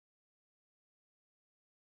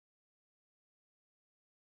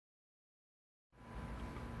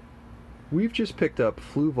We've just picked up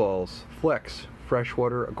Fluval's Flex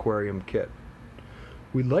Freshwater Aquarium Kit.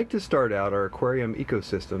 We'd like to start out our aquarium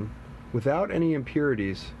ecosystem without any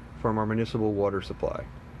impurities from our municipal water supply.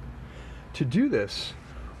 To do this,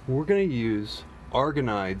 we're going to use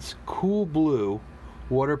Argonide's CoolBlue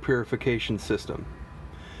water purification system.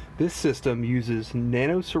 This system uses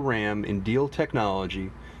nanoceram and deal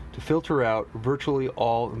technology to filter out virtually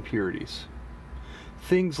all impurities.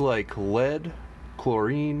 Things like lead,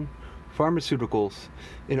 chlorine, pharmaceuticals,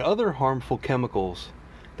 and other harmful chemicals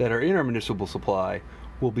that are in our municipal supply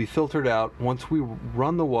will be filtered out once we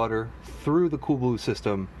run the water through the CoolBlue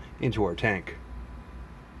system into our tank.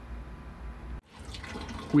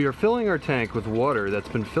 We are filling our tank with water that's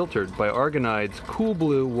been filtered by Argonide's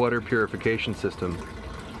CoolBlue water purification system.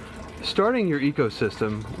 Starting your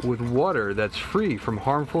ecosystem with water that's free from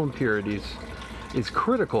harmful impurities is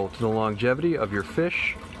critical to the longevity of your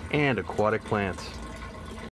fish and aquatic plants.